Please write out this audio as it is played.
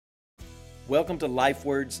Welcome to Life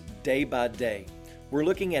Words Day by Day. We're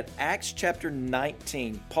looking at Acts chapter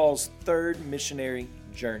 19, Paul's third missionary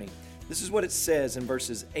journey. This is what it says in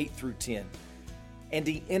verses 8 through 10. And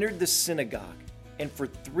he entered the synagogue, and for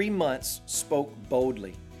 3 months spoke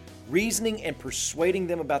boldly, reasoning and persuading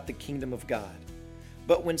them about the kingdom of God.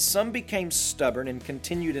 But when some became stubborn and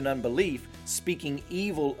continued in unbelief, speaking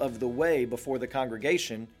evil of the way before the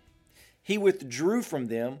congregation, he withdrew from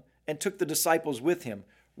them and took the disciples with him,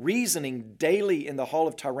 reasoning daily in the hall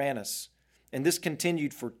of Tyrannus. And this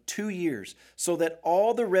continued for 2 years, so that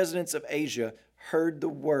all the residents of Asia heard the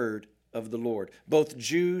word of the Lord, both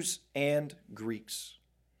Jews and Greeks.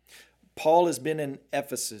 Paul has been in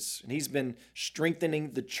Ephesus, and he's been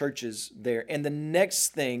strengthening the churches there. And the next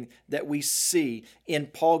thing that we see in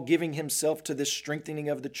Paul giving himself to this strengthening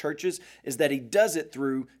of the churches is that he does it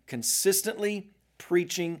through consistently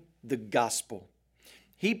preaching the gospel.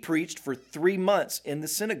 He preached for 3 months in the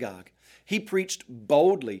synagogue. He preached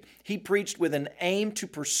boldly. He preached with an aim to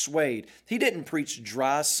persuade. He didn't preach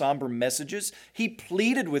dry, somber messages. He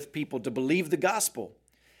pleaded with people to believe the gospel.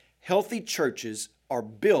 Healthy churches are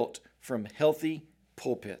built from healthy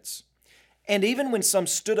pulpits. And even when some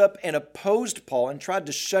stood up and opposed Paul and tried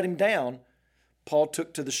to shut him down, Paul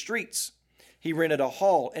took to the streets. He rented a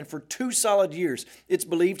hall, and for 2 solid years, it's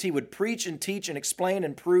believed he would preach and teach and explain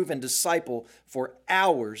and prove and disciple for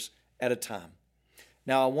hours at a time.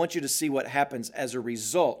 Now, I want you to see what happens as a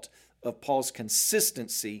result of Paul's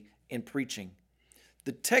consistency in preaching.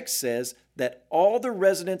 The text says that all the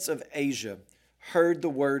residents of Asia heard the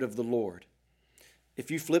word of the Lord.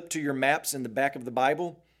 If you flip to your maps in the back of the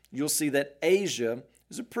Bible, you'll see that Asia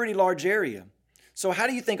is a pretty large area. So how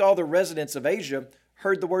do you think all the residents of Asia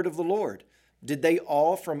heard the word of the Lord? Did they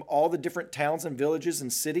all, from all the different towns and villages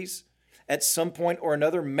and cities, at some point or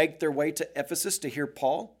another make their way to Ephesus to hear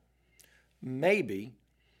Paul? Maybe.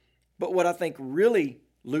 But what I think really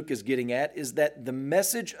Luke is getting at is that the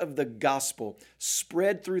message of the gospel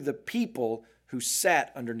spread through the people who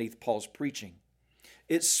sat underneath Paul's preaching.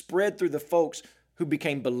 It spread through the folks who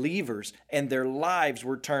became believers, and their lives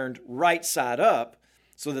were turned right side up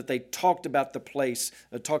so that they talked about the place,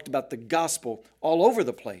 talked about the gospel all over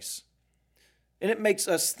the place. And it makes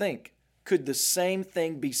us think, could the same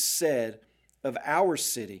thing be said of our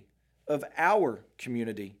city, of our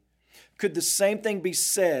community? Could the same thing be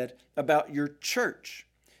said about your church?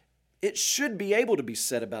 It should be able to be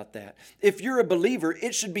said about that. If you're a believer,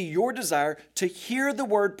 it should be your desire to hear the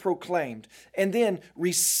word proclaimed and then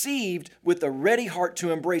received with a ready heart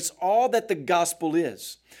to embrace all that the gospel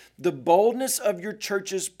is. The boldness of your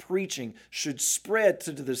church's preaching should spread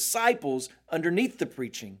to the disciples underneath the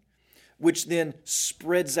preaching, which then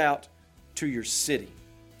spreads out to your city.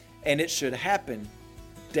 And it should happen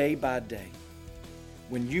day by day.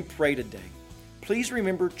 When you pray today, please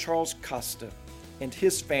remember Charles Costa and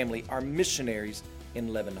his family are missionaries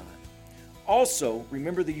in Lebanon. Also,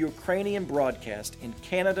 remember the Ukrainian broadcast in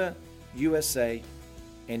Canada, USA,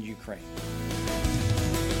 and Ukraine.